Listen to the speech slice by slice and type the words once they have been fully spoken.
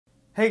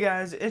Hey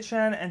guys, it's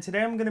Shaan, and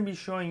today I'm going to be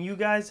showing you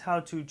guys how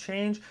to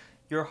change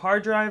your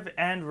hard drive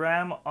and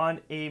RAM on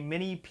a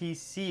mini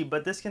PC,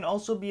 but this can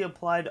also be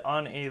applied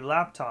on a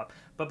laptop.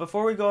 But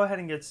before we go ahead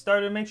and get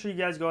started, make sure you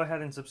guys go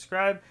ahead and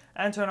subscribe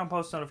and turn on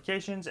post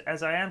notifications,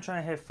 as I am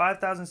trying to hit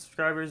 5,000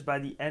 subscribers by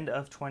the end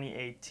of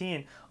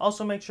 2018.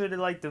 Also make sure to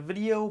like the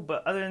video,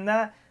 but other than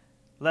that,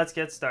 let's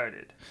get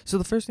started. So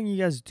the first thing you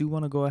guys do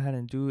want to go ahead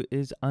and do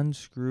is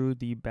unscrew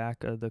the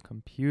back of the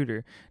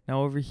computer.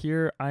 Now over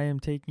here, I am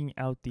taking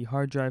out the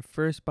hard drive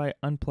first by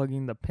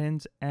unplugging the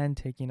pins and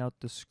taking out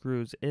the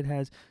screws. It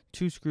has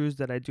two screws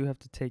that I do have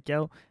to take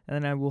out, and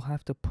then I will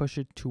have to push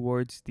it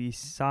towards the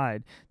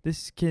side.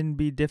 This can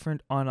be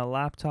different on a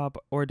laptop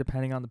or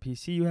depending on the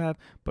PC you have,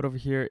 but over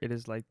here it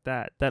is like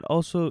that. That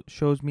also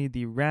shows me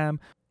the RAM,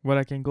 what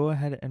I can go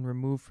ahead and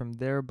remove from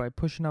there by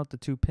pushing out the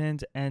two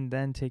pins and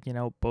then taking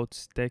out both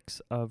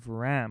sticks of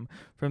RAM.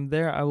 From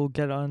there, I will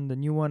get on the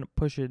new one,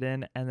 push it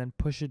in, and then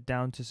push it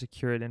down to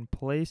secure it in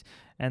place,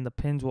 and the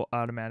pins will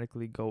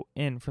automatically go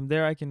in. From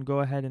there, I can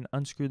go ahead and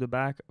unscrew the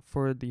back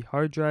for the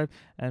hard drive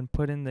and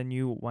put in the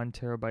new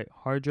 1TB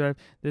hard drive.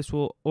 This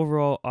will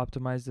overall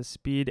optimize the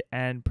speed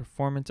and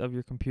performance of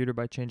your computer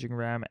by changing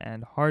RAM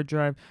and hard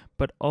drive,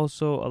 but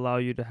also allow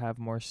you to have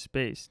more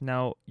space.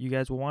 Now, you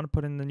guys will want to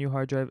put in the new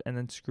hard drive and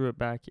then screw it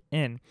back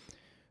in.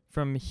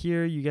 From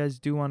here, you guys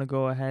do want to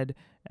go ahead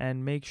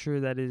and make sure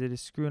that it is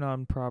screwed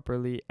on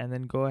properly, and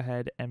then go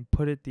ahead and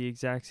put it the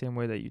exact same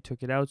way that you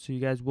took it out. So you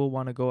guys will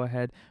want to go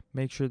ahead,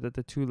 make sure that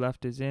the two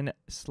left is in,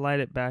 slide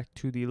it back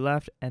to the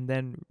left, and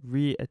then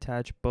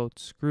reattach both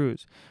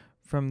screws.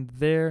 From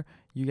there,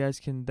 you guys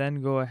can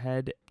then go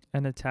ahead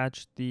and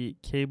attach the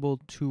cable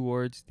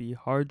towards the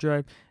hard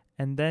drive,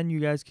 and then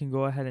you guys can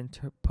go ahead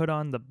and put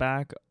on the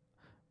back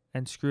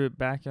and screw it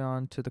back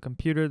onto the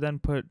computer, then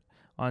put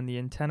on the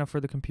antenna for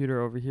the computer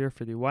over here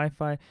for the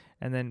Wi-Fi,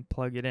 and then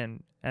plug it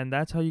in. And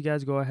that's how you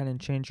guys go ahead and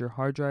change your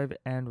hard drive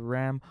and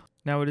RAM.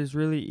 Now, it is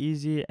really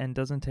easy and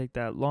doesn't take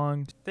that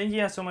long. Thank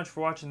you guys so much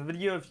for watching the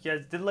video. If you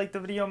guys did like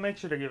the video, make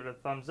sure to give it a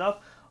thumbs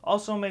up.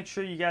 Also, make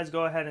sure you guys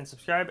go ahead and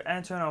subscribe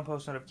and turn on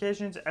post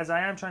notifications, as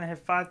I am trying to hit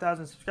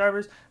 5,000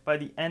 subscribers by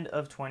the end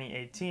of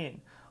 2018.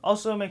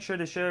 Also, make sure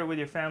to share it with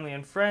your family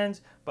and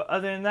friends. But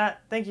other than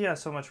that, thank you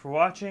guys so much for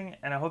watching,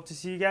 and I hope to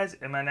see you guys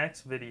in my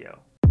next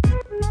video.